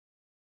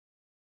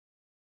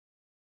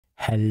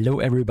Hello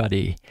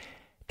everybody!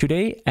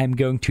 Today I'm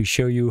going to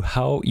show you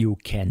how you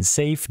can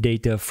save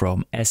data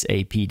from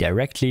SAP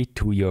directly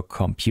to your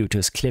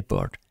computer's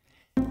clipboard.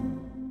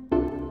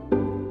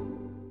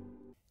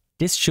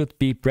 This should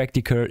be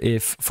practical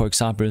if, for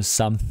example,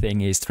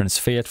 something is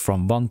transferred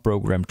from one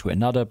program to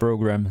another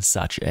program,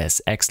 such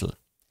as Excel.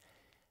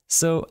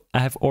 So I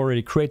have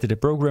already created a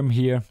program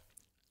here.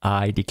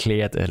 I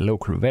declared a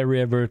local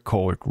variable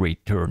called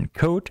return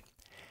code,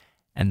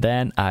 and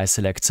then I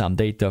select some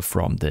data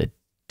from the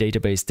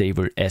database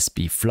table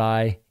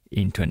sbfly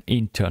into an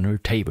internal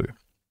table.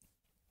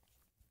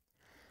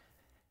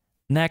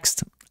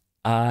 Next,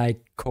 I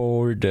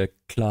call the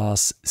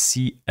class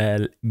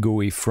CL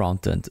GUI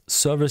frontend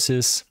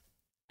services,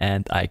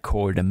 and I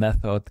call the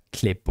method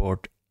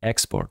clipboard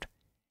export.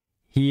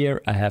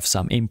 Here I have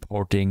some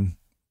importing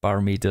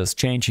parameters,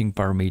 changing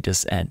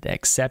parameters, and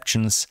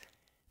exceptions.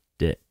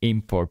 The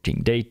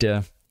importing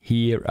data,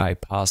 here I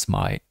pass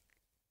my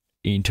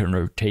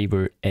internal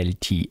table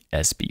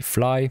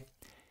LT_SBFly.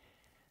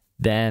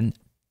 Then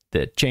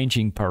the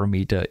changing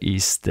parameter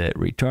is the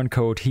return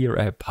code. Here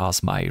I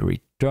pass my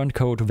return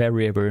code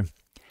variable.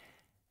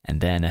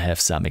 And then I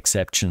have some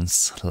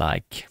exceptions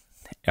like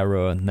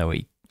error,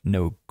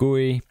 no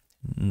GUI,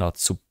 not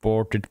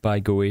supported by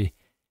GUI,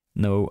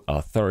 no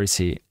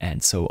authority,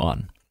 and so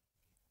on.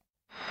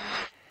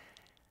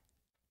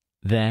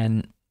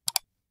 Then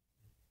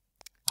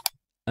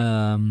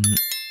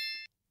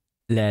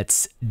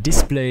let's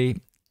display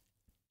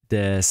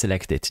the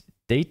selected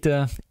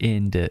data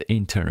in the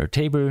internal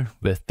table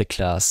with the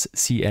class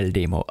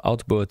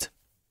CLDemoOutput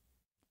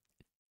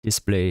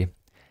display,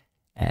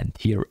 and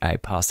here I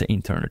pass the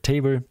internal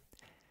table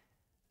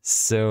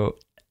so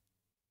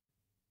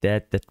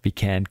that we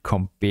can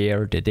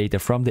compare the data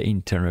from the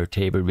internal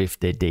table with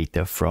the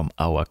data from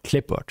our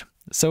clipboard.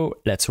 So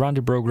let's run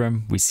the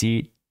program. We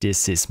see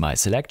this is my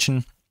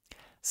selection,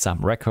 some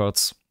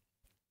records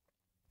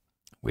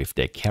with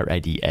the char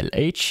ID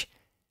LH,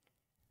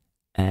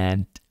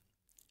 and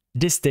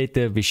this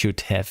data we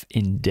should have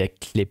in the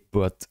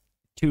clipboard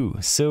too.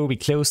 So we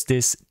close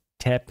this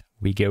tab,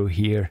 we go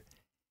here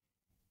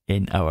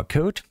in our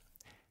code,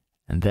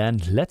 and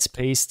then let's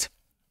paste,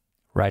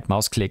 right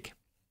mouse click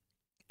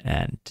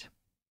and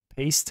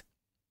paste.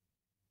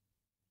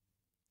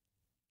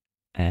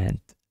 And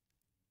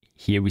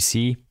here we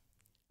see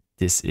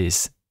this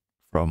is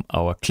from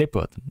our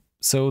clipboard.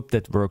 So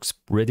that works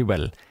pretty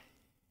well.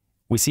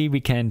 We see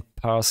we can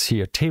pass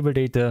here table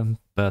data,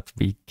 but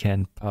we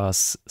can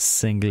pass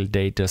single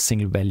data,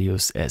 single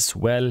values as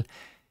well.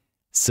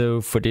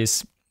 So for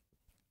this,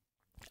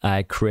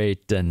 I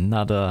create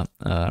another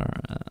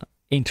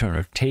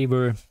internal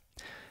table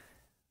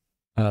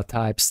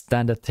type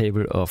standard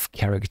table of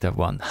character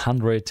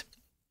 100.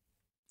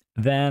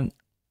 Then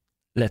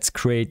let's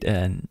create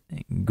an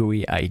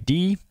GUI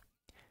ID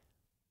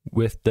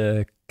with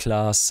the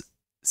class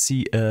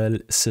CL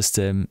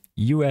system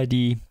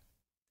UID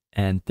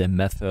and the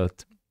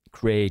method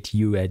create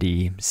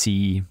UID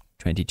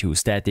C22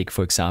 static,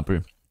 for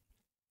example.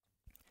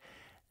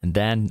 And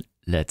then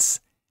let's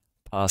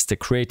pass the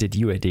created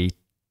UID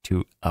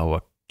to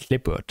our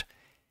clipboard.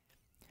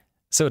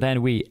 So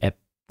then we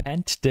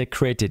append the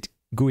created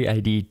GUI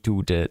ID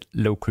to the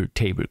local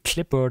table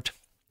clipboard,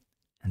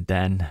 and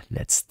then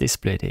let's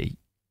display the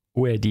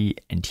UID,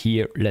 and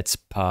here let's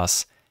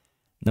pass,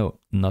 no,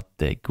 not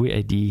the GUI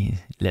ID,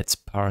 let's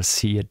pass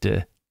here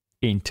the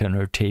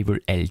internal table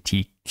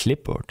LT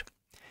clipboard.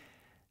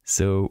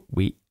 So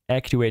we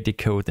activate the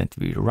code and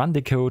we run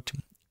the code.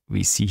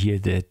 We see here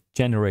the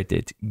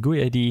generated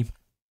GUI ID.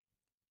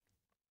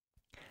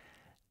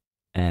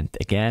 And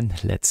again,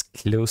 let's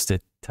close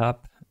the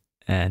tab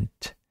and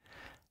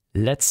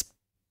let's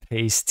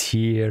paste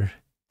here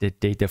the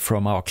data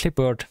from our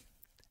clipboard,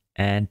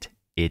 and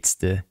it's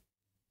the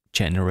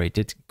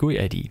generated GUI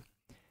ID.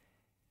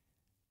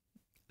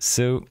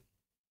 So,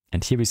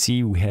 and here we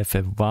see we have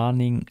a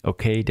warning.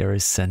 Okay, there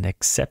is an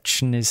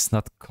exception is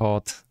not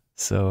caught.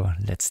 So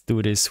let's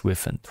do this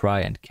with a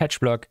try and catch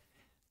block.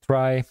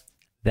 Try,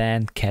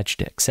 then catch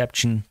the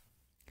exception,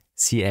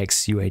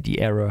 CX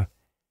UID error,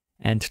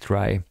 and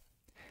try.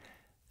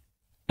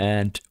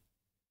 And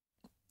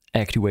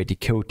activate the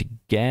code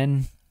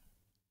again.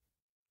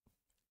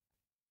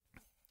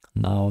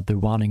 Now the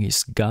warning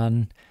is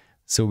gone.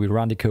 So we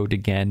run the code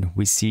again.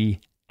 We see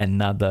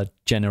another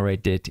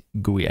generated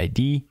GUI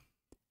ID.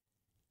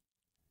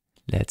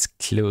 Let's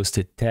close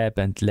the tab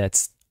and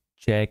let's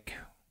check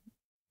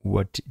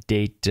what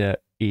data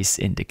is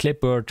in the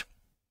clipboard.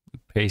 We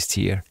paste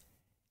here.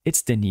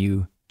 It's the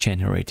new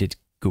generated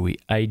GUI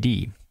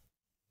ID.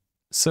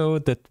 So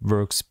that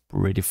works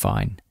pretty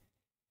fine.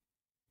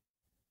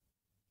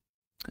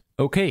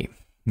 Okay,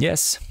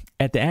 yes,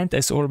 at the end,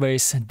 as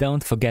always,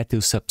 don't forget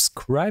to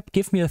subscribe,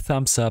 give me a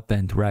thumbs up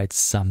and write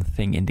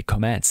something in the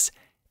comments.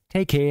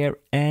 Take care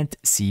and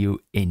see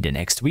you in the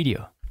next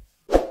video.